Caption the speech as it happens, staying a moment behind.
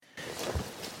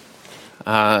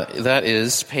That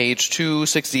is page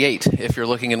 268 if you're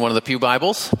looking in one of the pew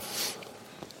Bibles.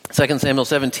 2 Samuel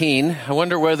 17. I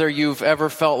wonder whether you've ever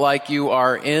felt like you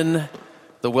are in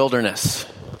the wilderness.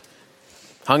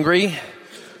 Hungry,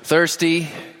 thirsty,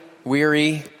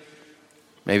 weary,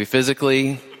 maybe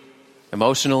physically,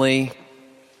 emotionally,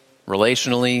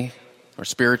 relationally, or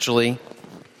spiritually.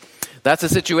 That's the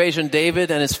situation David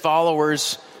and his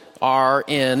followers are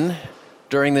in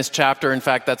during this chapter. In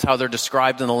fact, that's how they're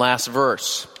described in the last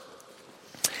verse.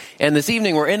 And this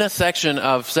evening, we're in a section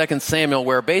of 2 Samuel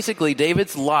where basically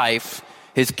David's life,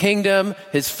 his kingdom,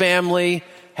 his family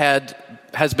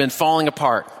has been falling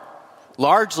apart,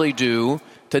 largely due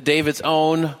to David's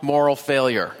own moral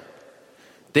failure.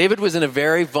 David was in a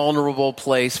very vulnerable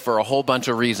place for a whole bunch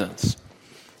of reasons.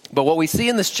 But what we see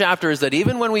in this chapter is that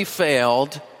even when we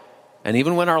failed, and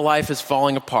even when our life is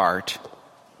falling apart,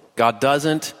 God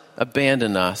doesn't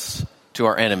abandon us to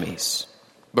our enemies,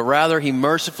 but rather he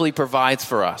mercifully provides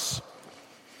for us.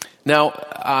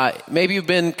 Now, maybe you've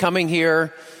been coming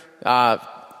here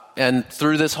and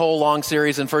through this whole long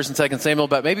series in 1 and 2 Samuel,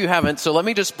 but maybe you haven't. So let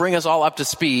me just bring us all up to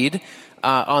speed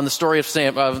on the story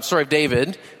of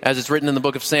David as it's written in the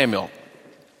book of Samuel.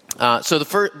 So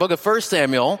the book of 1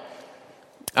 Samuel,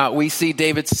 we see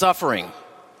David's suffering.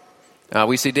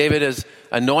 We see David as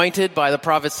anointed by the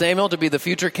prophet Samuel to be the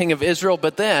future king of Israel.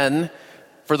 But then,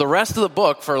 for the rest of the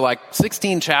book, for like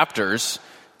 16 chapters,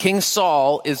 King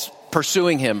Saul is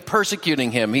pursuing him,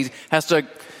 persecuting him. He has to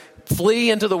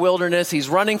flee into the wilderness. He's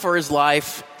running for his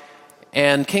life.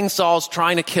 And King Saul's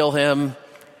trying to kill him.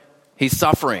 He's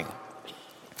suffering.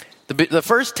 The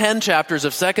first 10 chapters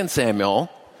of 2 Samuel,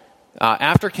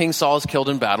 after King Saul is killed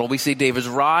in battle, we see David's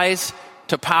rise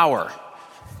to power.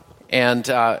 And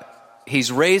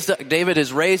David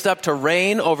is raised up to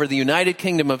reign over the united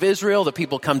kingdom of Israel. The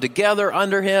people come together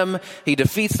under him. He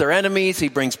defeats their enemies. He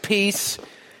brings peace.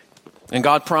 And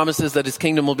God promises that his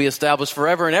kingdom will be established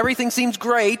forever. And everything seems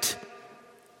great.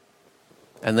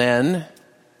 And then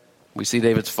we see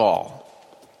David's fall.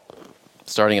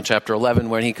 Starting in chapter 11,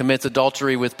 when he commits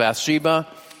adultery with Bathsheba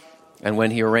and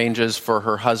when he arranges for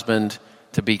her husband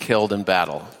to be killed in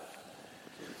battle.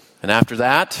 And after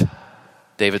that,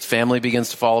 David's family begins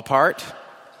to fall apart,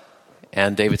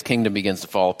 and David's kingdom begins to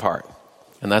fall apart.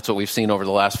 And that's what we've seen over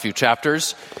the last few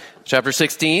chapters. Chapter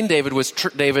 16, David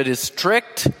is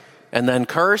tricked, and then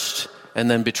cursed, and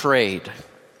then betrayed.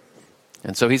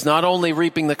 And so he's not only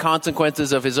reaping the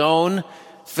consequences of his own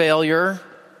failure,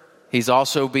 he's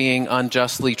also being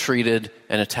unjustly treated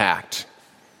and attacked.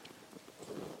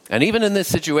 And even in this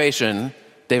situation,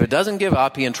 David doesn't give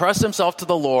up. He entrusts himself to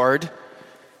the Lord.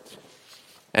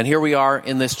 And here we are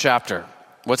in this chapter.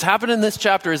 What's happened in this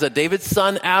chapter is that David's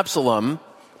son Absalom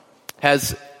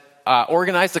has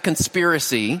organized a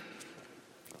conspiracy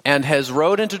and has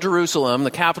rode into Jerusalem,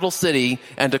 the capital city,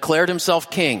 and declared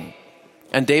himself king.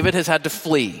 And David has had to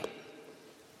flee.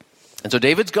 And so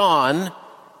David's gone,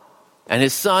 and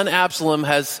his son Absalom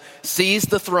has seized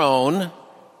the throne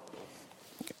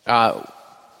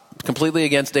completely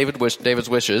against David's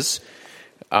wishes.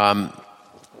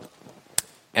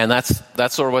 And that's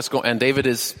sort of what's going. And David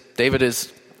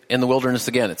is in the wilderness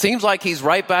again. It seems like he's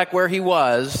right back where he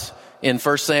was in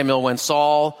 1 Samuel when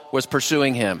Saul was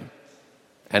pursuing him,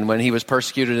 and when he was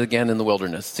persecuted again in the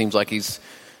wilderness. It seems like he's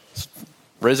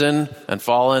risen and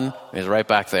fallen. And he's right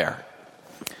back there.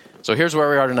 So here's where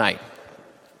we are tonight.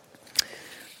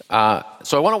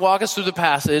 So I want to walk us through the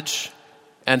passage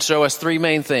and show us three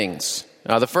main things.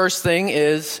 The first thing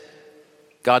is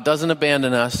God doesn't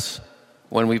abandon us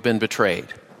when we've been betrayed.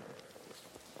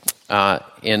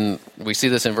 We see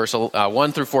this in verse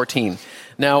 1 through 14.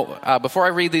 Now, before I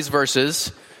read these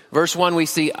verses, verse 1 we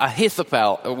see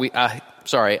Ahithophel.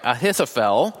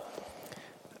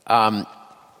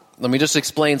 Let me just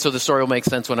explain so the story will make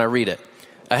sense when I read it.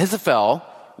 Ahithophel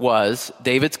was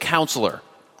David's counselor.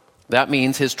 That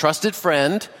means his trusted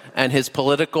friend and his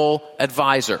political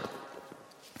advisor.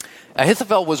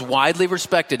 Ahithophel was widely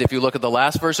respected. If you look at the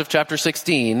last verse of chapter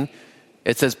 16,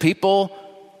 it says people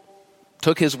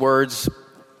took his words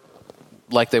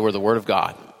like they were the word of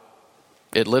God.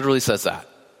 It literally says that,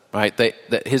 right?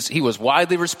 He was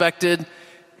widely respected,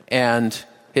 and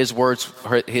his words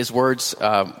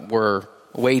were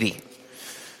weighty.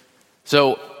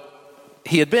 So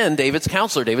he had been David's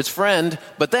counselor, David's friend,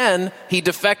 but then he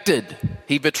defected.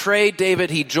 He betrayed David.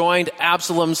 He joined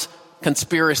Absalom's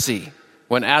conspiracy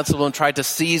when Absalom tried to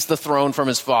seize the throne from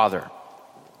his father.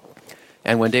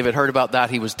 And when David heard about that,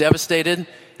 he was devastated,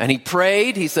 and he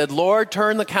prayed. He said, Lord,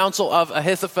 turn the counsel of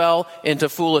Ahithophel into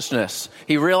foolishness.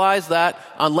 He realized that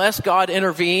unless God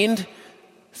intervened,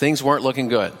 things weren't looking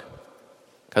good.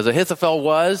 Because Ahithophel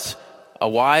was a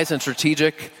wise and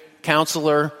strategic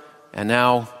counselor, and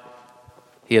now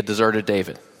he had deserted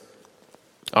David.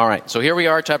 All right, so here we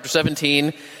are, chapter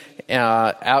 17.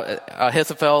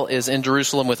 Ahithophel is in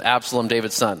Jerusalem with Absalom,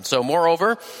 David's son. So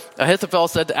moreover, Ahithophel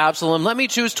said to Absalom, "Let me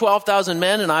choose 12,000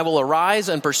 men, and I will arise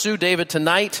and pursue David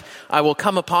tonight. I will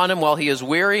come upon him while he is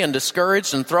weary and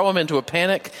discouraged and throw him into a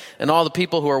panic, and all the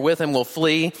people who are with him will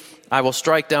flee. I will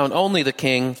strike down only the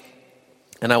king,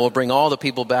 and I will bring all the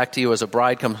people back to you as a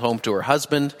bride comes home to her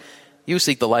husband. You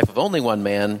seek the life of only one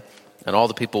man, and all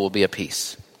the people will be at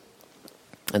peace."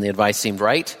 And the advice seemed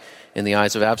right in the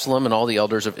eyes of Absalom and all the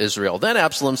elders of Israel. Then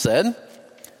Absalom said,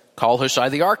 "Call Hushai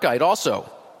the Archite also,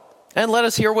 and let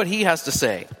us hear what he has to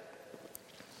say."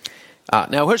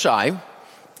 Now Hushai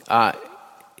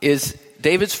is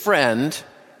David's friend,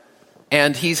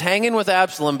 and he's hanging with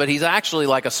Absalom, but he's actually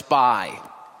like a spy.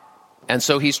 And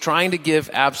so he's trying to give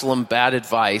Absalom bad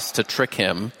advice to trick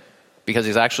him because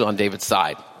he's actually on David's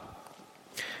side.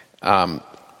 Let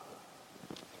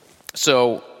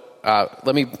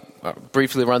me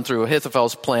briefly run through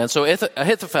Ahithophel's plan. So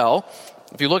Ahithophel,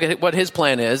 if you look at what his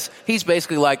plan is, he's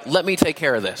basically like, let me take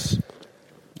care of this.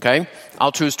 Okay?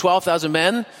 I'll choose 12,000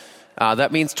 men.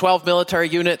 That means 12 military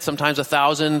units. Sometimes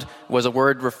 1,000 was a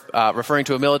word referring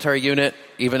to a military unit,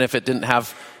 even if it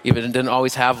didn't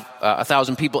always have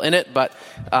 1,000 people in it. But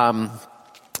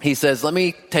he says, let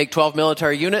me take 12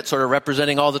 military units, sort of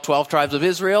representing all the 12 tribes of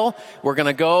Israel. We're going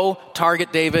to go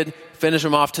target David, finish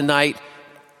him off tonight,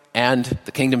 and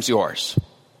the kingdom's yours.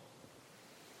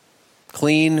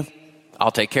 Clean. I'll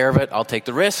take care of it. I'll take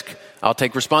the risk. I'll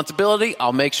take responsibility.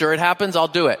 I'll make sure it happens. I'll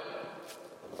do it.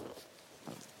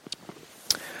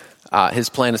 His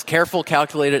plan is careful,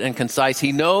 calculated, and concise.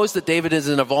 He knows that David is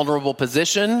in a vulnerable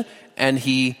position, and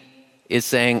he is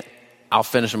saying, I'll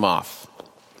finish him off.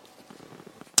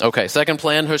 Okay, second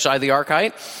plan, Hushai the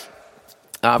Archite.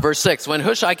 Verse 6, when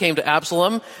Hushai came to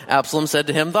Absalom, Absalom said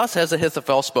to him, "Thus has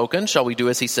Ahithophel spoken. Shall we do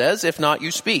as he says? If not,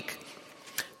 you speak."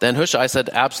 Then Hushai said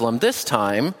to Absalom, "This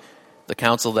time the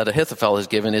counsel that Ahithophel has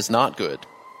given is not good."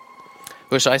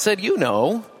 Hushai said, "You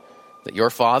know that your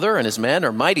father and his men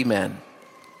are mighty men,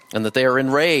 and that they are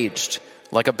enraged,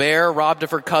 like a bear robbed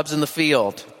of her cubs in the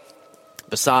field.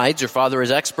 Besides, your father is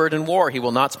expert in war. He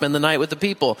will not spend the night with the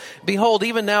people. Behold,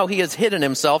 even now he has hidden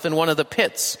himself in one of the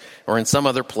pits or in some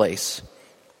other place.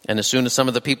 And as soon as some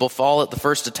of the people fall at the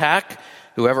first attack,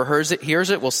 whoever hears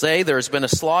it will say, 'There has been a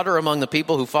slaughter among the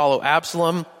people who follow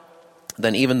Absalom.'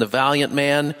 Then even the valiant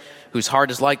man, whose heart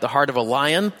is like the heart of a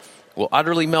lion, will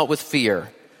utterly melt with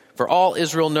fear. For all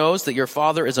Israel knows that your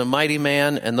father is a mighty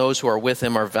man, and those who are with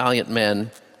him are valiant men.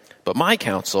 But my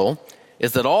counsel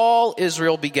is that all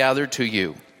Israel be gathered to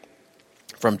you,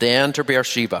 from Dan to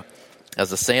Beersheba,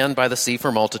 as the sand by the sea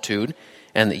for multitude,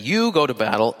 and that you go to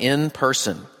battle in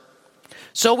person.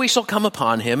 So we shall come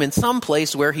upon him in some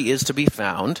place where he is to be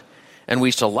found, and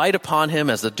we shall light upon him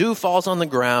as the dew falls on the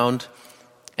ground,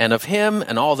 and of him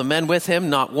and all the men with him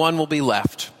not one will be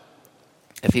left.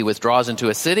 If he withdraws into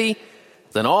a city,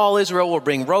 then all Israel will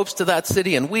bring ropes to that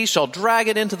city, and we shall drag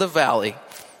it into the valley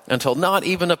until not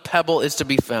even a pebble is to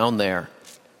be found there."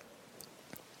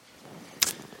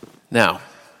 Now,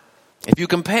 if you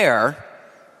compare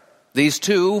these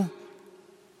two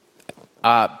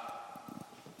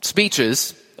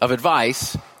speeches of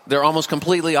advice, they're almost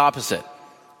completely opposite.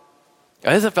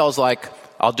 Ahithophel's like,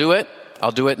 I'll do it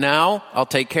now, I'll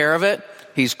take care of it.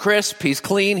 He's crisp, he's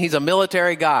clean, he's a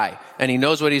military guy, and he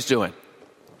knows what he's doing.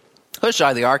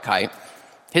 Hushai the Archite,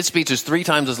 his speech is 3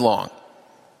 times as long.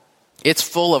 It's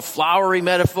full of flowery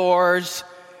metaphors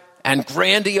and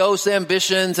grandiose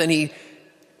ambitions, and he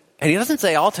doesn't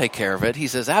say, I'll take care of it. He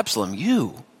says, Absalom,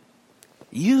 you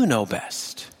know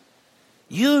best.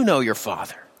 You know your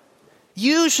father.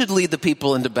 You should lead the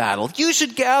people into battle. You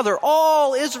should gather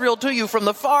all Israel to you from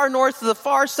the far north to the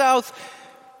far south,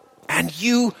 and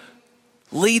you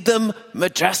lead them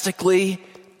majestically.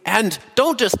 And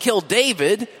don't just kill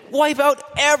David, wipe out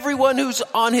everyone who's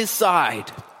on his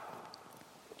side.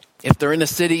 If they're in a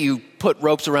city, you put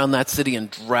ropes around that city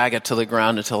and drag it to the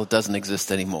ground until it doesn't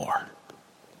exist anymore.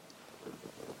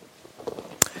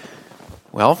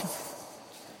 Well,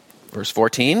 verse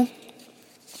 14.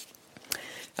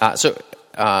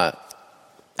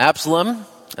 Absalom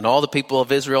and all the people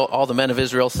of Israel, all the men of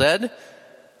Israel said,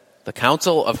 "The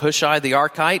counsel of Hushai the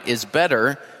Archite is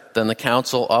better than the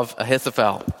counsel of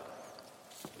Ahithophel."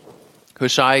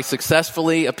 Hushai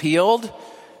successfully appealed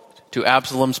to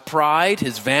Absalom's pride,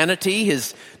 his vanity,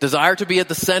 his desire to be at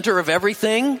the center of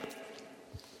everything,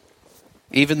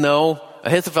 even though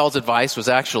Ahithophel's advice was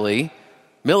actually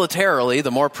militarily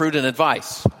the more prudent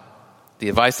advice, the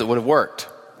advice that would have worked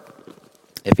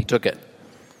if he took it.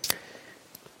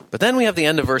 But then we have the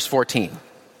end of verse 14,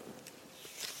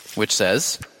 which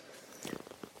says,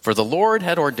 "For the Lord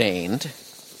had ordained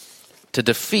to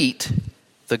defeat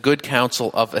the good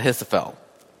counsel of Ahithophel,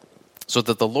 so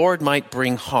that the Lord might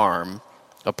bring harm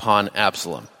upon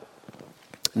Absalom."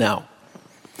 Now,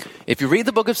 if you read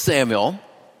the book of Samuel,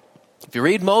 if you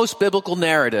read most biblical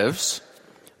narratives,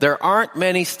 there aren't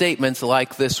many statements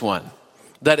like this one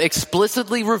that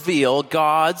explicitly reveal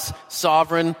God's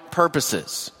sovereign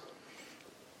purposes.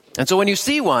 And so when you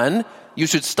see one, you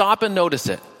should stop and notice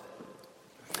it.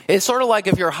 It's sort of like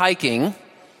if you're hiking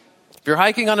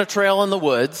on a trail in the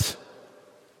woods,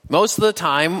 most of the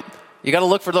time you got to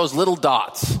look for those little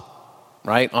dots,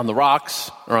 right, on the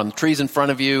rocks or on the trees in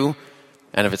front of you.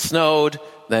 And if it snowed,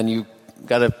 then you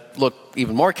got to look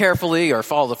even more carefully or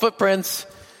follow the footprints,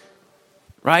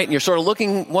 right? And you're sort of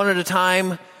looking one at a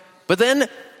time. But then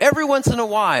every once in a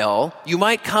while, you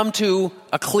might come to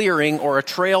a clearing or a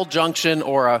trail junction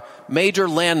or a major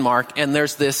landmark, and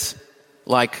there's this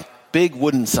like big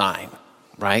wooden sign,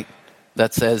 right,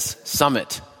 that says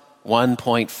Summit,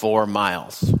 1.4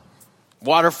 miles.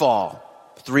 Waterfall,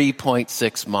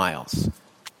 3.6 miles.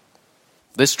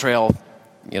 This trail,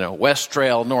 West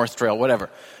Trail, North Trail, whatever,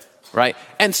 right?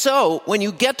 And so when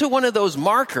you get to one of those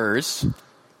markers,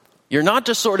 you're not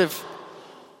just sort of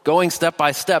going step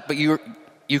by step, but you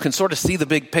can sort of see the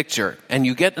big picture, and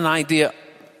you get an idea,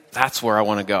 that's where I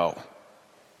want to go.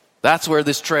 That's where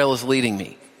this trail is leading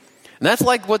me. And that's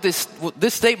like what this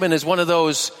statement is, one of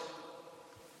those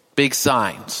big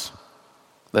signs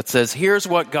that says, here's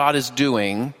what God is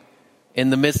doing in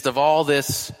the midst of all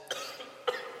this,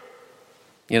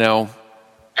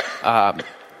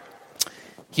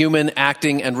 human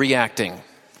acting and reacting.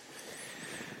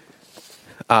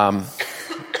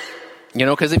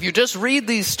 Because if you just read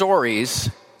these stories,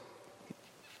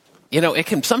 it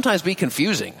can sometimes be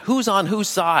confusing. Who's on whose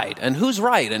side, and who's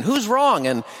right, and who's wrong,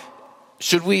 and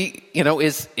should we,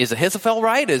 is Ahithophel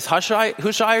right? Is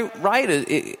Hushai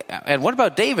right? And what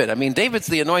about David? I mean, David's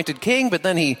the anointed king, but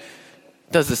then he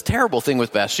does this terrible thing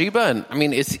with Bathsheba, and I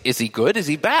mean, is he good? Is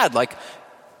he bad? Like,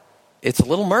 it's a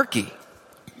little murky.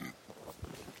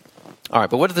 All right,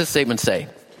 but what does this statement say?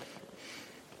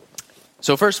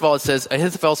 So first of all, it says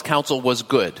Ahithophel's counsel was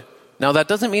good. Now, that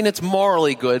doesn't mean it's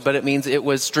morally good, but it means it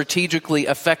was strategically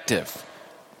effective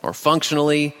or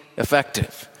functionally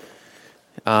effective.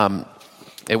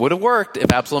 It would have worked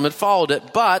if Absalom had followed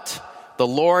it, but the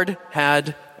Lord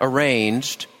had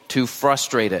arranged to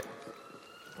frustrate it.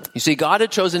 You see, God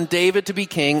had chosen David to be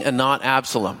king and not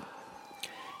Absalom.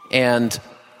 And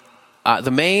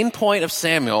the main point of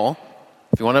Samuel,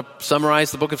 if you want to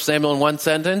summarize the book of Samuel in one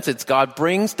sentence, it's God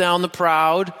brings down the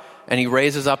proud and he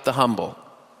raises up the humble.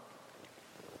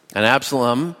 And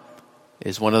Absalom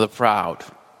is one of the proud,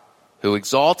 who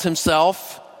exalts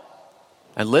himself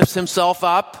and lifts himself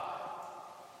up.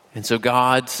 And so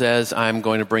God says, I'm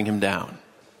going to bring him down.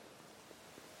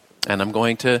 And I'm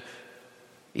going to,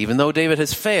 even though David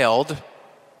has failed,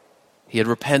 he had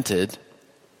repented.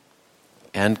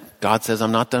 And God says,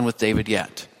 I'm not done with David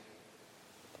yet.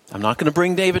 I'm not going to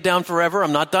bring David down forever.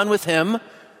 I'm not done with him.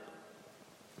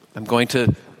 I'm going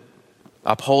to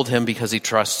uphold him because he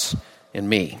trusts in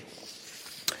me.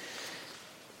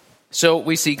 So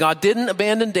we see God didn't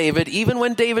abandon David even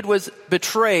when David was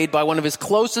betrayed by one of his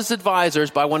closest advisors,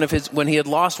 when he had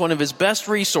lost one of his best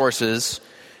resources.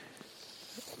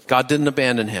 God didn't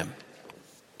abandon him.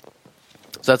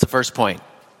 So that's the first point.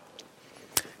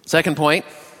 Second point,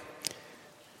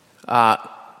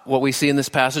 what we see in this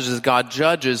passage is God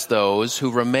judges those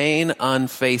who remain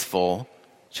unfaithful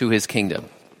to his kingdom.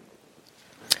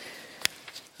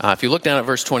 If you look down at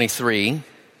verse 23,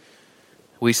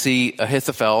 we see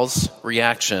Ahithophel's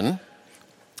reaction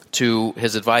to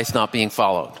his advice not being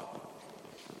followed.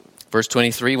 Verse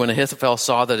 23, when Ahithophel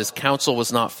saw that his counsel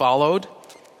was not followed,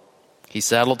 he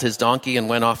saddled his donkey and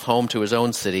went off home to his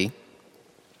own city.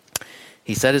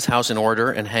 He set his house in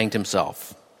order and hanged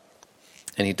himself.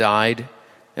 And he died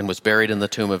and was buried in the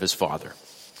tomb of his father.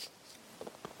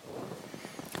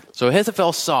 So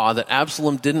Ahithophel saw that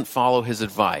Absalom didn't follow his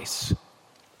advice.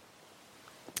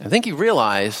 I think he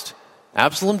realized,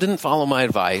 Absalom didn't follow my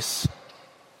advice.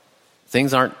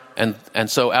 Things aren't, and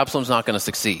so Absalom's not going to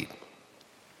succeed.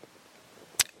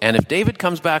 And if David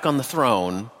comes back on the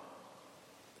throne,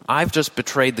 I've just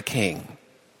betrayed the king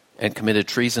and committed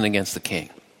treason against the king.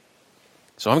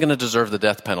 So I'm going to deserve the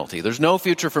death penalty. There's no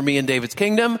future for me in David's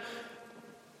kingdom,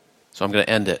 so I'm going to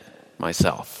end it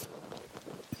myself.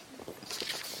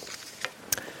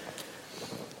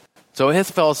 So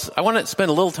I want to spend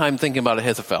a little time thinking about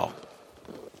Ahithophel.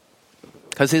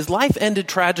 Because his life ended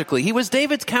tragically. He was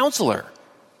David's counselor.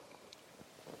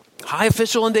 high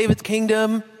official in David's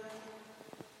kingdom,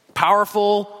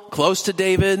 powerful, close to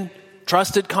David,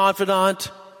 trusted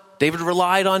confidant. David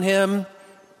relied on him.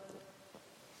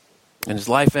 And his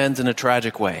life ends in a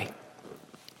tragic way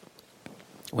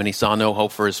when he saw no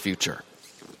hope for his future.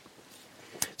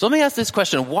 So let me ask this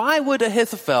question. Why would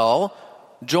Ahithophel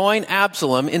join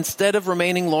Absalom instead of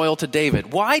remaining loyal to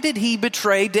David? Why did he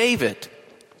betray David?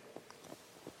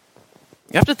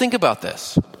 You have to think about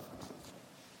this.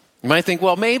 You might think,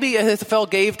 well, maybe Ahithophel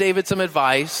gave David some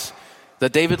advice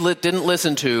that David didn't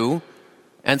listen to,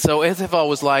 and so Ahithophel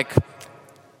was like,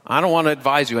 I don't want to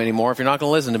advise you anymore if you're not going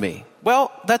to listen to me.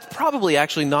 Well, that's probably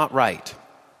actually not right.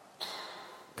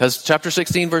 Because chapter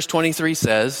 16, verse 23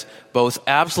 says, both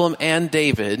Absalom and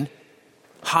David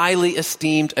highly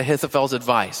esteemed Ahithophel's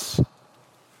advice.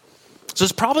 So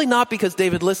it's probably not because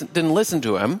David didn't listen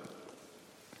to him.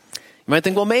 You might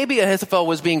think, well, maybe Ahithophel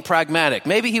was being pragmatic.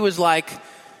 Maybe he was like,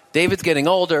 David's getting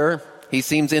older. He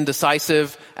seems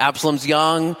indecisive. Absalom's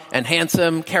young and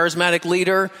handsome, charismatic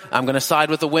leader. I'm going to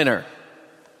side with the winner.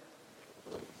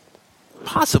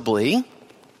 Possibly.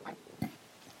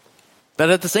 But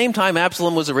at the same time,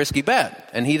 Absalom was a risky bet,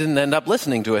 and he didn't end up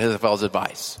listening to Ahithophel's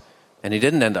advice, and he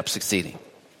didn't end up succeeding.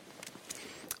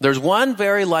 There's one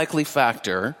very likely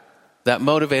factor that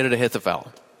motivated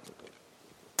Ahithophel,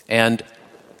 and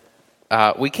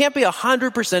we can't be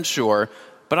 100% sure,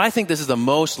 but I think this is the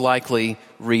most likely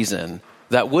reason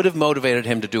that would have motivated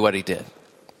him to do what he did.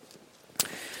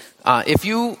 If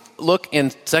you look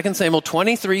in 2 Samuel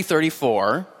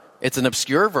 23:34, it's an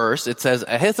obscure verse. It says,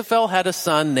 Ahithophel had a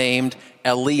son named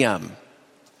Eliam.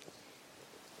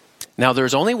 Now,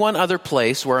 there's only one other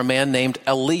place where a man named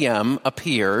Eliam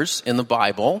appears in the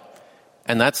Bible,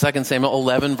 and that's 2 Samuel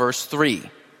 11, verse 3.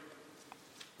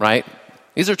 Right?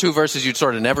 These are two verses you'd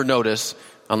sort of never notice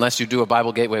unless you do a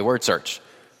Bible Gateway word search,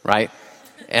 right?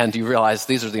 And you realize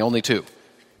these are the only two.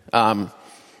 And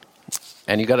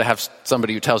you got to have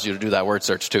somebody who tells you to do that word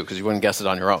search too, because you wouldn't guess it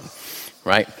on your own,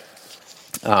 right?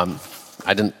 I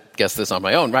didn't guess this on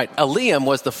my own, right? Eliam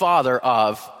was the father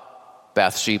of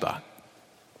Bathsheba.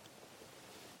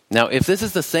 Now, if this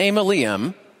is the same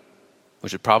Eliam,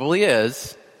 which it probably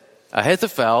is,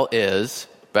 Ahithophel is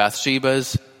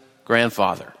Bathsheba's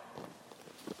grandfather.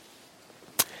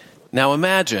 Now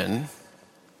imagine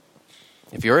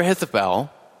if you're Ahithophel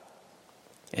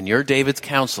and you're David's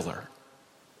counselor,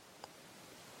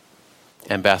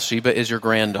 and Bathsheba is your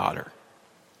granddaughter,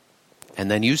 and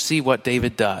then you see what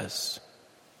David does,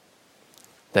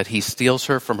 that he steals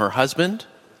her from her husband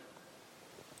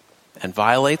and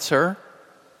violates her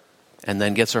and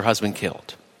then gets her husband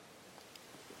killed.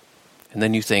 And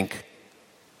then you think,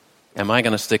 am I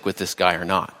going to stick with this guy or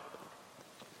not?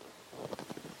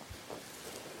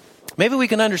 Maybe we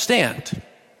can understand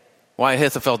why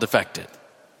Ahithophel defected.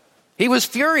 He was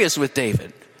furious with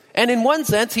David. And in one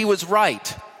sense, he was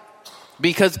right.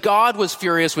 Because God was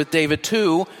furious with David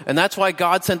too, and that's why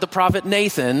God sent the prophet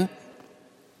Nathan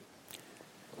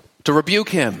to rebuke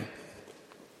him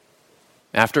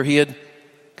after he had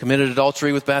committed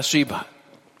adultery with Bathsheba.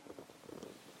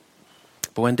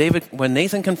 But when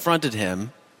Nathan confronted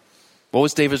him, what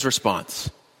was David's response?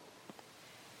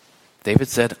 David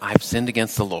said, I've sinned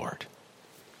against the Lord.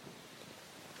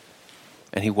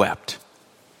 And he wept.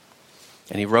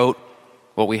 And he wrote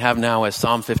what we have now as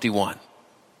Psalm 51,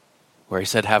 where he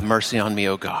said, have mercy on me,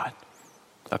 O God,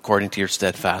 according to your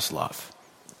steadfast love.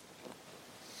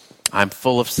 I'm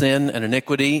full of sin and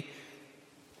iniquity,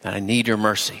 and I need your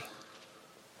mercy.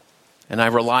 And I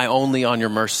rely only on your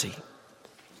mercy.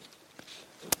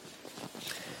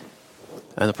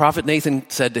 And the prophet Nathan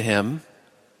said to him,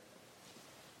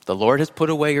 the Lord has put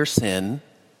away your sin,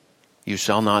 you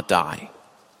shall not die.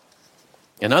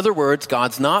 In other words,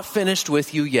 God's not finished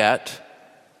with you yet.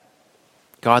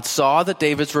 God saw that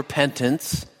David's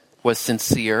repentance was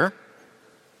sincere.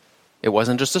 It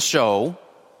wasn't just a show,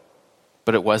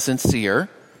 but it was sincere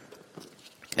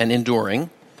and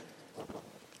enduring.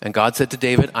 And God said to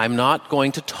David, I'm not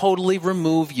going to totally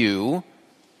remove you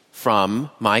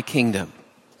from my kingdom.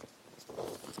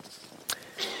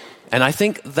 And I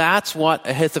think that's what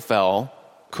Ahithophel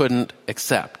couldn't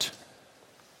accept.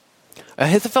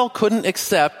 Ahithophel couldn't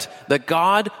accept that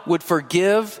God would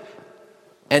forgive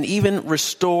and even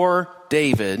restore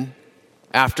David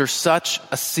after such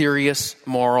a serious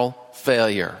moral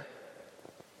failure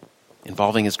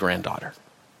involving his granddaughter,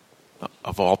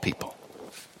 of all people.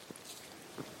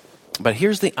 But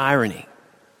here's the irony.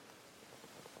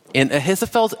 In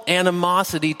Ahithophel's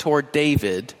animosity toward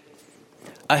David,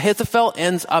 Ahithophel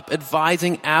ends up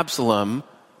advising Absalom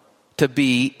to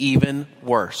be even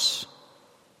worse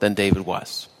than David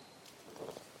was.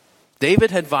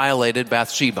 David had violated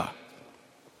Bathsheba.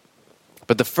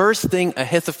 But the first thing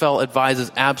Ahithophel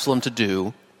advises Absalom to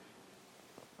do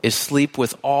is sleep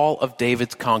with all of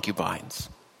David's concubines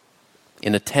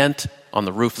in a tent on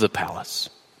the roof of the palace.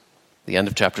 The end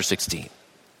of chapter 16.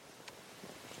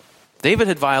 David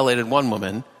had violated one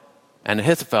woman, and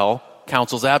Ahithophel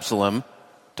counsels Absalom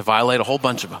to violate a whole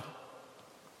bunch of them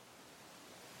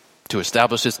to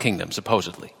establish his kingdom,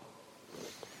 supposedly.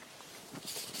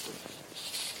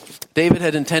 David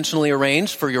had intentionally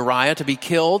arranged for Uriah to be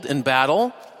killed in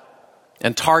battle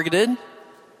and targeted.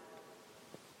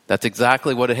 That's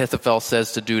exactly what Ahithophel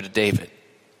says to do to David.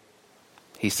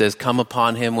 He says, come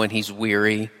upon him when he's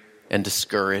weary and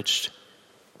discouraged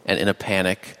and in a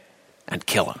panic and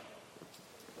kill him.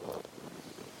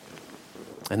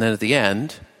 And then at the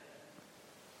end,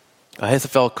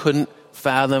 Ahithophel couldn't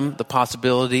fathom the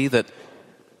possibility that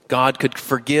God could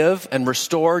forgive and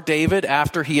restore David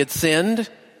after he had sinned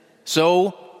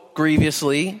so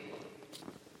grievously.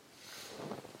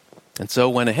 And so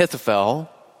when Ahithophel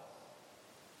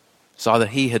saw that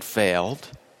he had failed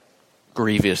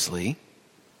grievously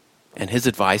and his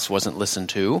advice wasn't listened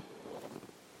to,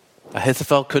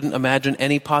 Ahithophel couldn't imagine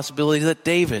any possibility that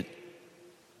David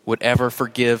would ever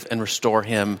forgive and restore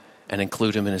him and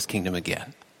include him in his kingdom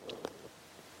again.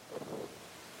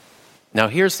 Now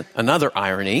here's another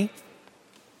irony.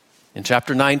 In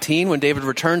chapter 19, when David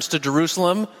returns to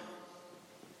Jerusalem,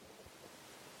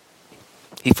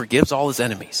 he forgives all his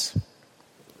enemies.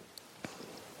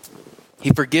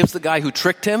 He forgives the guy who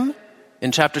tricked him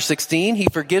in chapter 16. He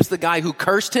forgives the guy who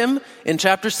cursed him in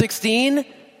chapter 16.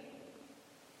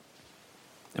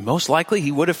 And most likely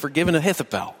he would have forgiven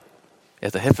Ahithophel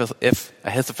if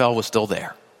Ahithophel was still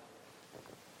there.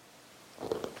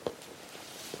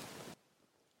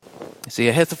 You see,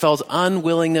 Ahithophel's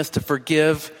unwillingness to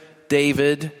forgive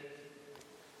David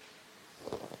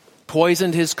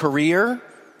poisoned his career,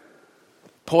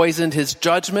 poisoned his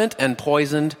judgment, and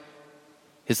poisoned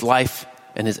his life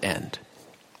and his end.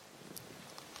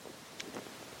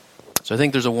 So I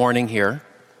think there's a warning here.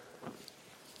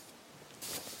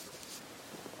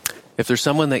 If there's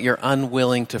someone that you're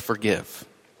unwilling to forgive,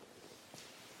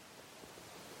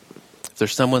 if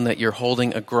there's someone that you're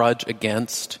holding a grudge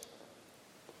against,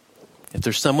 if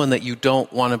there's someone that you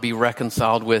don't want to be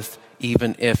reconciled with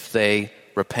even if they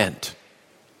repent,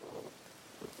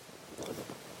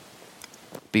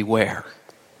 beware.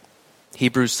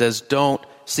 Hebrews says, don't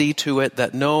see to it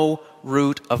that no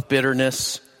root of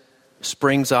bitterness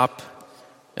springs up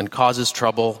and causes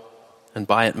trouble, and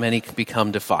by it many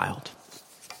become defiled.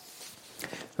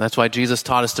 And that's why Jesus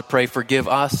taught us to pray, forgive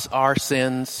us our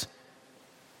sins,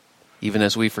 even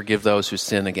as we forgive those who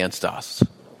sin against us.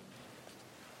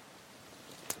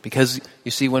 Because,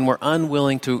 you see, when we're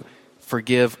unwilling to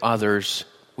forgive others,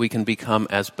 we can become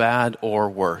as bad or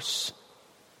worse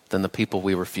than the people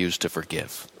we refuse to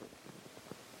forgive.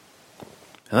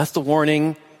 And that's the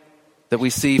warning that we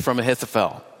see from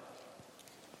Ahithophel.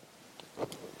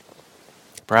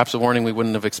 Perhaps a warning we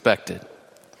wouldn't have expected.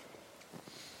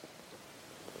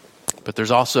 But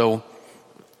there's also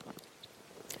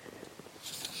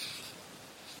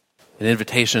an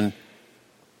invitation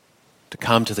to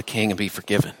come to the King and be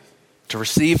forgiven, to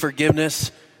receive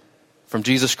forgiveness from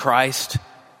Jesus Christ,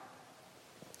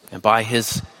 and by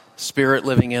His Spirit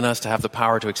living in us to have the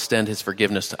power to extend His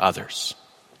forgiveness to others,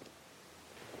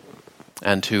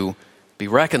 and to be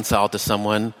reconciled to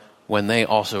someone when they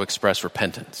also express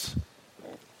repentance.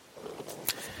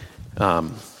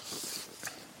 There's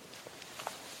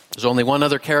only one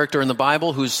other character in the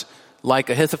Bible who's like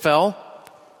Ahithophel.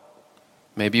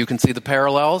 Maybe you can see the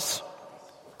parallels.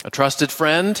 A trusted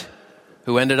friend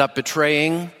who ended up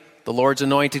betraying the Lord's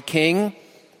anointed king,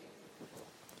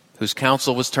 whose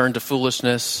counsel was turned to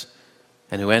foolishness,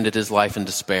 and who ended his life in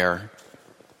despair.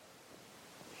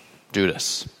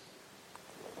 Judas.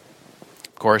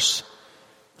 Of course,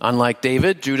 unlike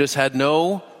David, Jesus had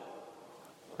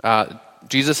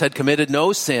committed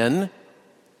no sin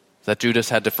that Judas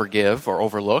had to forgive or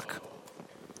overlook.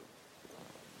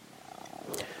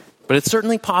 But it's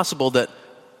certainly possible that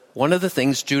one of the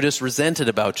things Judas resented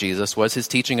about Jesus was his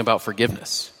teaching about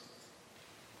forgiveness.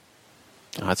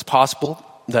 It's possible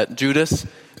that Judas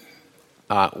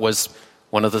was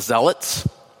one of the zealots.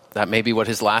 That may be what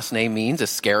his last name means,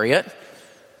 Iscariot.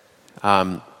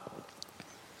 And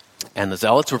the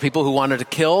zealots were people who wanted to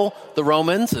kill the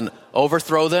Romans and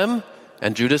overthrow them.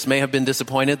 And Judas may have been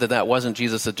disappointed that that wasn't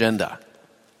Jesus' agenda.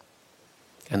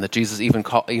 And that Jesus even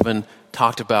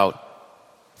talked about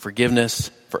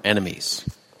forgiveness for enemies.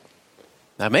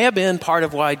 That may have been part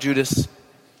of why Judas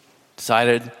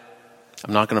decided,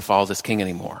 I'm not going to follow this king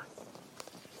anymore.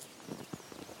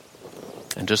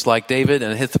 And just like David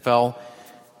and Ahithophel,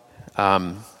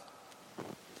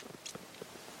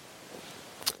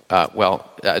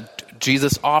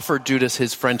 Jesus offered Judas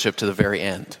his friendship to the very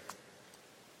end.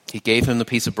 He gave him the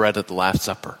piece of bread at the Last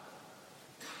Supper,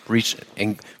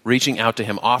 reaching out to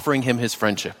him, offering him his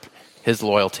friendship, his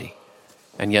loyalty,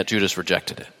 and yet Judas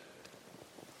rejected it.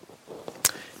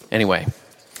 Anyway,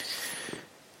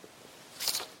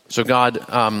 so God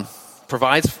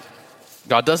provides.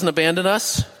 God doesn't abandon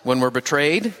us when we're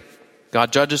betrayed.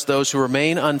 God judges those who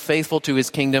remain unfaithful to his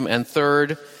kingdom. And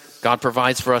third, God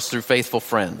provides for us through faithful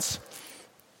friends.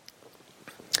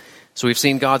 So we've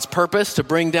seen God's purpose to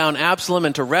bring down Absalom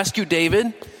and to rescue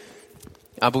David.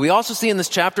 But we also see in this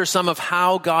chapter some of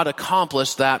how God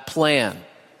accomplished that plan.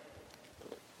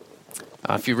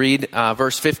 If you read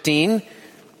verse 15,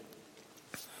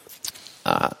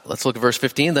 let's look at verse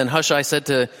 15. Then Hushai said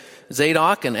to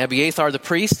Zadok and Abiathar the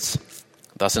priests,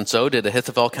 thus and so did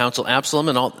Ahithophel counsel Absalom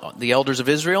and all the elders of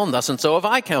Israel, and thus and so have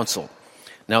I counseled.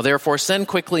 Now therefore send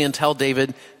quickly and tell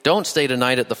David, don't stay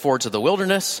tonight at the fords of the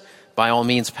wilderness. By all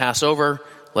means pass over,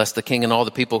 lest the king and all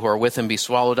the people who are with him be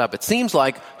swallowed up. It seems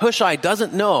like Hushai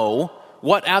doesn't know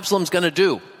what Absalom's going to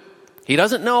do. He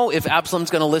doesn't know if Absalom's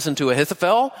going to listen to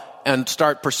Ahithophel and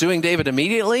start pursuing David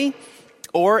immediately,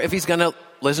 or if he's going to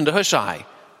listen to Hushai,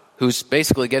 who's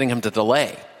basically getting him to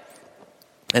delay.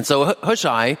 And so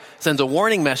Hushai sends a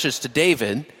warning message to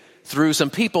David through some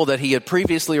people that he had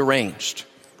previously arranged.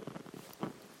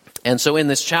 And so in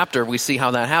this chapter, we see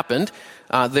how that happened.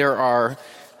 There are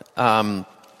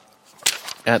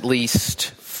at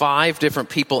least 5 different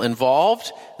people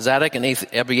involved. Zadok and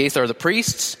Abiathar are the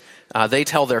priests. They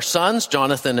tell their sons,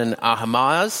 Jonathan and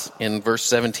Ahimaaz, in verse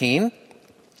 17.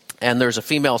 And there's a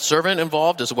female servant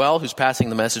involved as well who's passing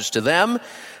the message to them.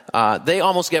 They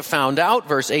almost get found out.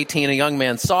 Verse 18, a young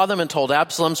man saw them and told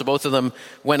Absalom, so both of them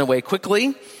went away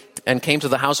quickly and came to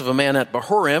the house of a man at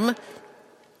Bahurim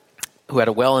who had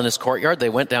a well in his courtyard. They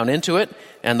went down into it,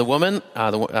 and the woman,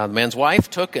 the man's wife,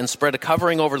 took and spread a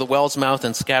covering over the well's mouth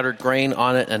and scattered grain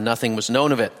on it, and nothing was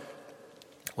known of it.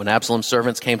 When Absalom's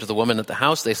servants came to the woman at the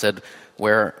house, they said,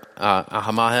 where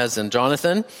Ahimaaz and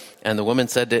Jonathan? And the woman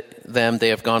said to them, they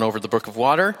have gone over the brook of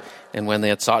water. And when they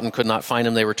had sought and could not find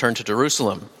him, they returned to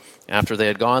Jerusalem. After they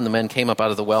had gone, the men came up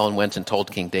out of the well and went and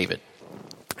told King David.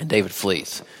 And David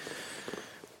flees.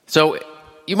 So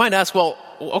you might ask, well,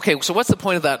 okay, so what's the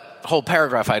point of that whole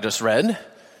paragraph I just read?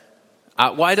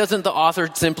 Why doesn't the author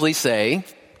simply say,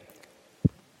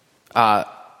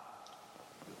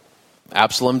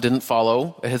 Absalom didn't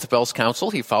follow Ahithophel's counsel,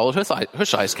 he followed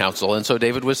Hushai's counsel, and so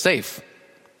David was safe?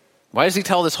 Why does he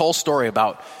tell this whole story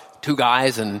about 2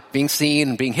 guys and being seen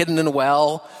and being hidden in a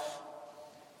well,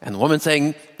 and the woman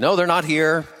saying, no, they're not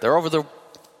here, they're over the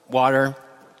water?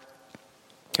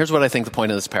 Here's what I think the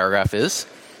point of this paragraph is.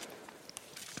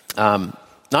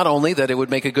 Not only that it would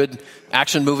make a good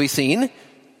action movie scene,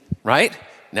 right?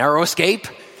 Narrow escape,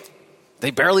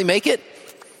 they barely make it.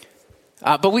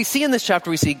 But we see in this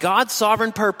chapter, we see God's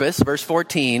sovereign purpose, verse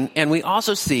 14, and we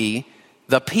also see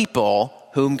the people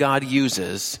whom God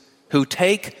uses who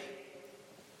take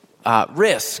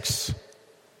risks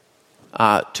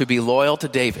to be loyal to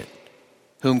David,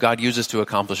 whom God uses to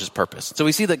accomplish his purpose. So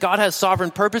we see that God has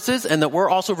sovereign purposes and that we're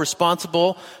also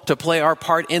responsible to play our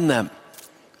part in them.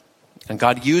 And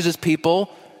God uses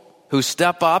people who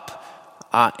step up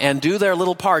and do their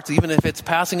little parts, even if it's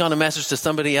passing on a message to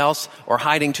somebody else or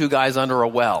hiding 2 guys under a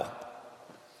well.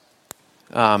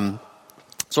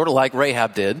 Sort of like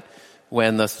Rahab did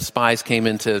when the spies came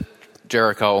into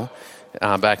Jericho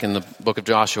back in the book of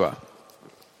Joshua.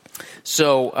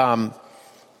 So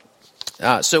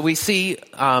we see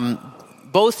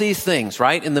both these things,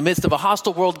 right? In the midst of a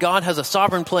hostile world, God has a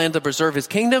sovereign plan to preserve his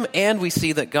kingdom, and we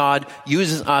see that God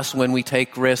uses us when we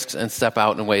take risks and step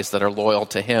out in ways that are loyal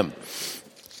to him.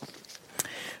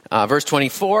 Verse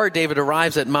 24, David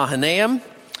arrives at Mahanaim.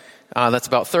 That's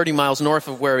about 30 miles north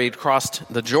of where he'd crossed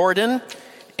the Jordan.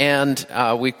 And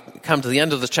we come to the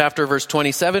end of the chapter, verse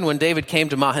 27. When David came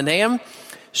to Mahanaim,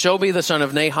 Shobi, the son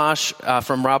of Nahash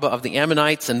from Rabbah of the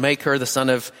Ammonites, and Machir, the son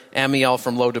of Ammiel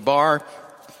from Lo-Debar,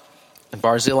 and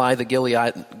Barzillai, the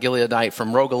Gileadite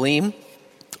from Rogelim,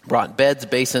 brought beds,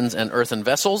 basins, and earthen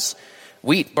vessels,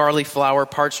 wheat, barley, flour,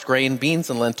 parched grain, beans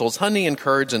and lentils, honey and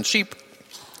curds, and sheep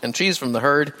and cheese from the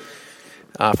herd,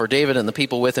 for David and the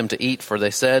people with him to eat, for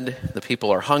they said, the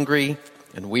people are hungry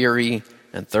and weary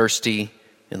and thirsty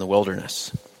in the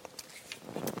wilderness.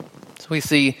 So we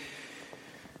see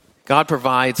God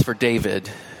provides for David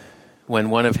when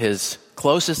one of his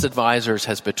closest advisors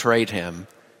has betrayed him.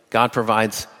 God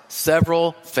provides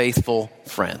several faithful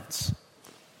friends.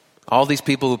 All these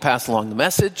people who pass along the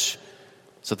message,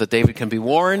 so that David can be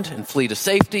warned and flee to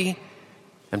safety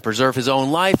and preserve his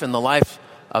own life and the life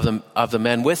of the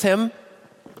men with him.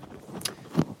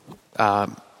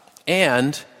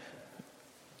 And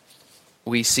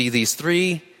we see these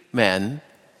three men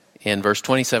in verse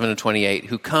 27 and 28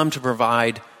 who come to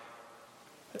provide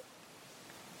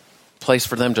place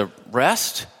for them to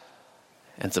rest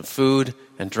and some food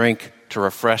and drink to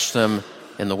refresh them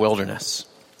in the wilderness.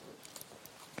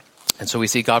 And so we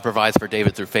see God provides for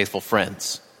David through faithful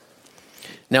friends.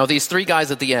 Now these three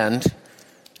guys at the end,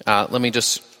 let me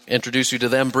just introduce you to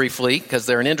them briefly because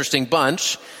they're an interesting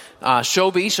bunch.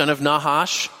 Shobi, son of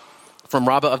Nahash, from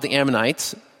Rabbah of the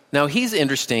Ammonites. Now he's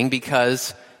interesting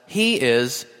because he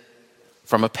is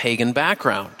from a pagan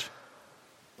background,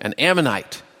 an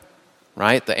Ammonite,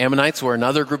 right? The Ammonites were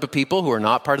another group of people who are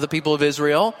not part of the people of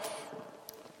Israel.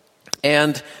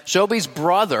 And Shobi's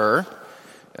brother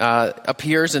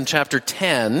appears in chapter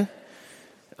 10.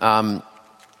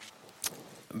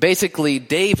 Basically,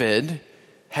 David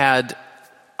had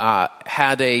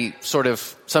a sort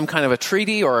of some kind of a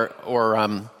treaty,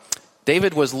 or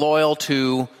David was loyal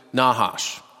to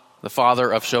Nahash, the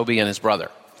father of Shobi and his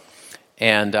brother.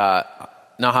 And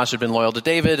Nahash had been loyal to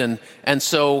David. And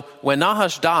so when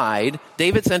Nahash died,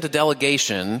 David sent a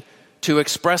delegation to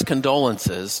express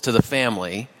condolences to the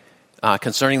family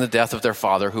concerning the death of their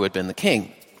father who had been the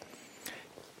king.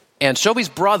 And Shobi's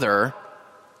brother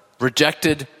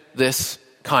rejected this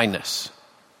kindness.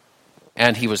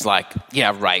 And he was like,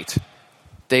 yeah, right.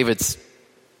 This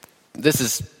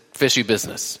is fishy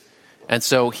business. And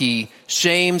so he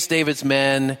shames David's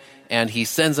men and he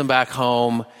sends them back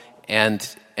home and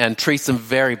treats them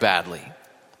very badly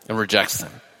and rejects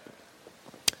them.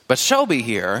 But Shobi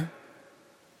here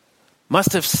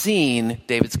must have seen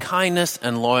David's kindness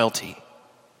and loyalty.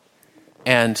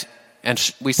 And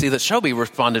we see that Shobi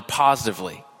responded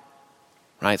positively.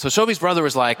 Right? So Shobi's brother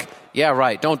was like, yeah,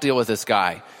 right, don't deal with this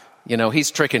guy. You know, he's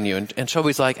tricking you. And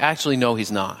Shobi's like, actually, no,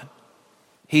 he's not.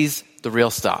 He's the real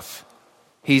stuff.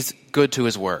 He's good to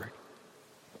his word.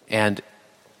 And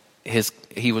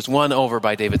he was won over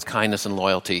by David's kindness and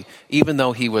loyalty, even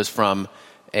though he was from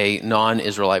a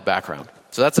non-Israelite background.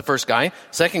 So that's the first guy.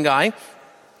 Second guy,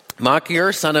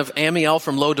 Machir, son of Amiel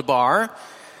from Lo-Debar.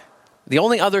 The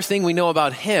only other thing we know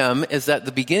about him is that at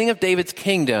the beginning of David's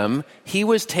kingdom, he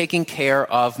was taking care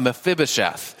of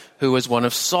Mephibosheth, who was one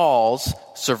of Saul's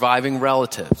surviving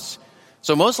relatives.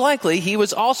 So most likely, he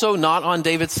was also not on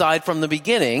David's side from the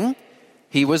beginning.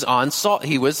 He was on Saul.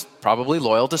 He was probably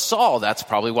loyal to Saul. That's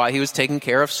probably why he was taking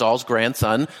care of Saul's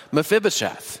grandson,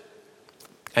 Mephibosheth.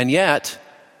 And yet,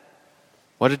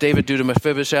 what did David do to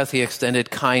Mephibosheth? He extended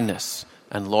kindness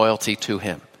and loyalty to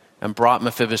him and brought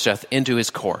Mephibosheth into his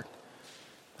court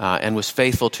and was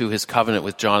faithful to his covenant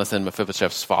with Jonathan,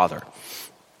 Mephibosheth's father.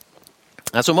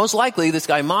 And so most likely, this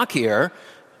guy Machir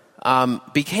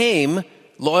became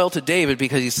loyal to David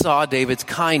because he saw David's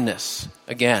kindness.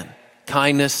 Again,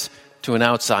 kindness to an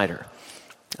outsider.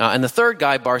 And the third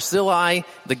guy, Barzillai,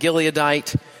 the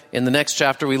Gileadite, in the next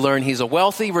chapter we learn he's a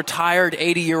wealthy, retired,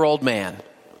 80-year-old man.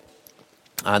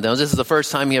 Now this is the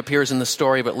first time he appears in the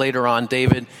story, but later on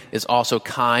David is also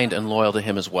kind and loyal to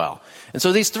him as well. And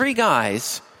so these three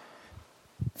guys,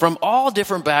 from all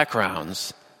different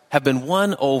backgrounds, have been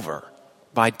won over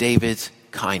by David's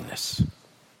kindness.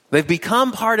 They've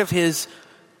become part of his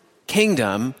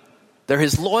kingdom. They're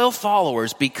his loyal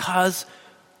followers because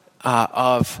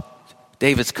of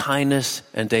David's kindness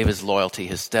and David's loyalty,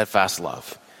 his steadfast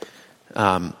love.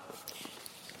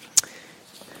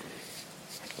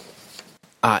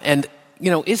 And you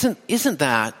know, isn't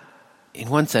that, in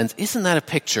one sense, isn't that a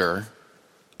picture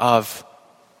of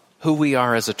who we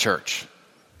are as a church?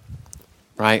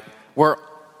 Right? We're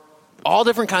all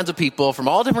different kinds of people from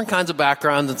all different kinds of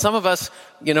backgrounds, and some of us,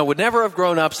 you know, would never have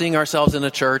grown up seeing ourselves in a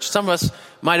church. Some of us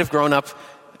might have grown up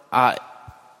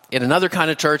in another kind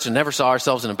of church and never saw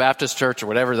ourselves in a Baptist church or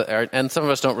whatever, and some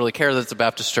of us don't really care that it's a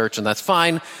Baptist church, and that's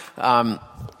fine.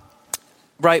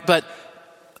 Right?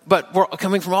 But we're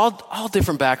coming from all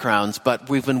different backgrounds,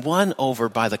 but we've been won over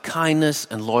by the kindness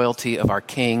and loyalty of our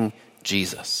King,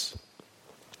 Jesus.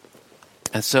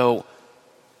 And so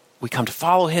we come to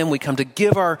follow him, we come to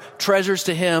give our treasures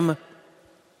to him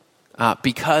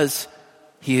because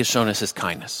he has shown us his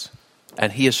kindness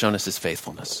and he has shown us his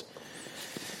faithfulness.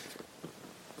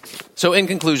 So in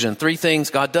conclusion, three things.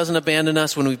 God doesn't abandon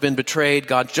us when we've been betrayed.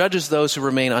 God judges those who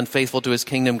remain unfaithful to his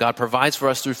kingdom. God provides for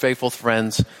us through faithful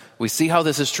friends. We see how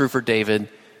this is true for David.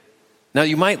 Now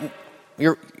you might,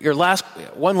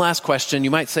 one last question, you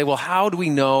might say, well, how do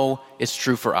we know it's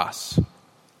true for us?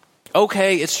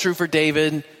 Okay, it's true for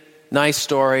David. Nice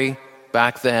story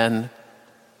back then.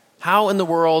 How in the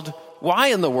world why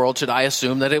in the world should I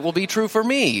assume that it will be true for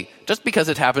me? Just because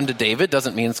it happened to David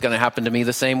doesn't mean it's going to happen to me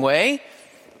the same way.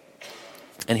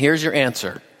 And here's your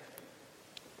answer.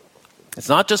 It's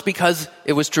not just because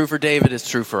it was true for David, it's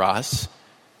true for us.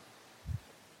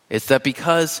 It's that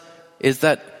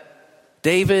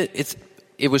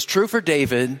it was true for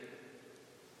David,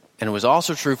 and it was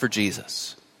also true for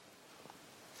Jesus.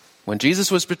 When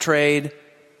Jesus was betrayed,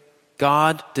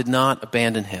 God did not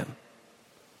abandon him.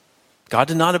 God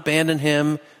did not abandon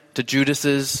him to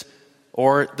Judas's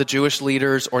or the Jewish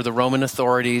leaders or the Roman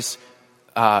authorities'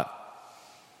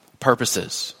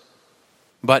 purposes.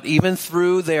 But even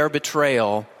through their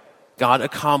betrayal, God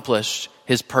accomplished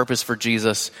his purpose for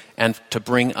Jesus and to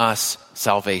bring us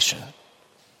salvation.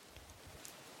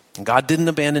 And God didn't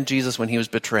abandon Jesus when he was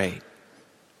betrayed.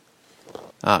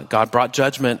 God brought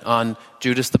judgment on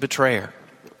Judas the betrayer.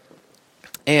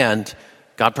 And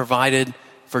God provided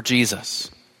for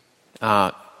Jesus.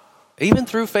 Even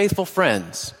through faithful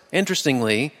friends.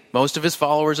 Interestingly, most of his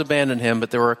followers abandoned him,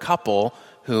 but there were a couple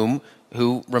who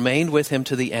remained with him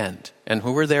to the end and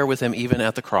who were there with him even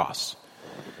at the cross.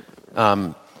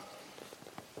 And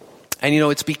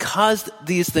it's because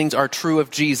these things are true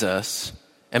of Jesus,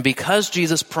 and because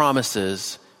Jesus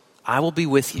promises, I will be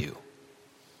with you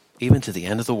even to the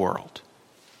end of the world.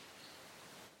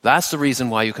 That's the reason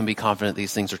why you can be confident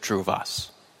these things are true of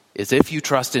us, is if you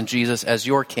trust in Jesus as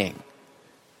your King.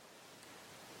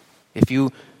 If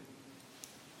you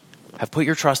have put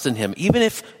your trust in him, even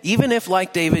if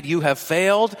like David, you have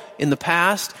failed in the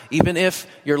past, even if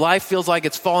your life feels like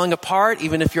it's falling apart,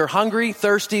 even if you're hungry,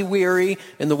 thirsty, weary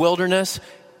in the wilderness,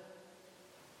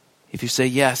 if you say,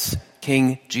 yes,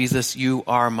 King Jesus, you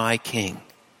are my King,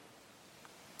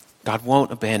 God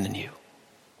won't abandon you,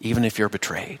 even if you're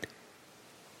betrayed.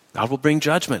 God will bring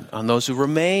judgment on those who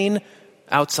remain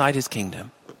outside his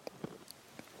kingdom.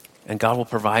 And God will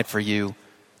provide for you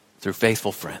through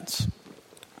faithful friends.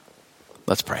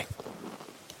 Let's pray.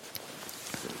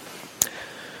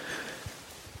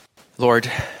 Lord,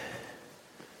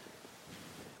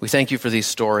 we thank you for these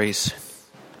stories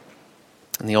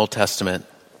in the Old Testament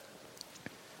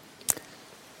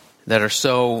that are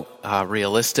so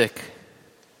realistic,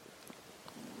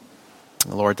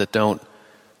 Lord, that don't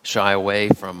shy away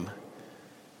from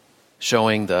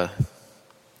showing the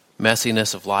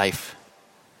messiness of life,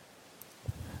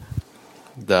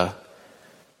 the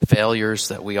failures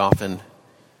that we often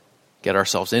get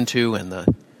ourselves into and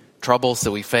the troubles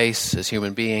that we face as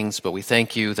human beings, but we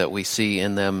thank you that we see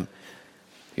in them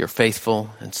your faithful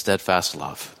and steadfast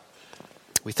love.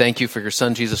 We thank you for your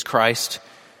Son, Jesus Christ,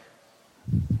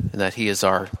 and that he is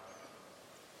our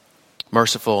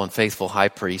merciful and faithful high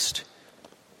priest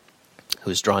who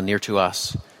has drawn near to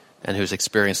us and who's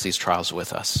experienced these trials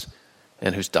with us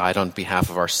and who's died on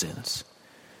behalf of our sins,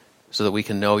 so that we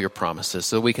can know your promises,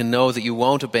 so that we can know that you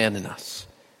won't abandon us,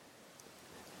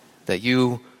 that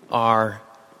you are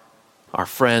our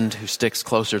friend who sticks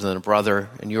closer than a brother,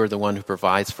 and you are the one who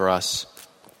provides for us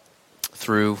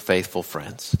through faithful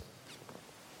friends.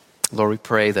 Lord, we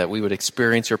pray that we would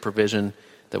experience your provision,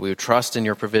 that we would trust in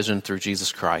your provision through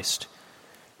Jesus Christ,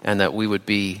 and that we would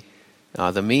be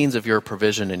the means of your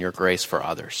provision and your grace for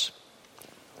others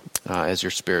as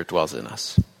your Spirit dwells in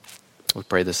us. We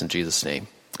pray this in Jesus' name.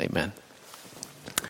 Amen.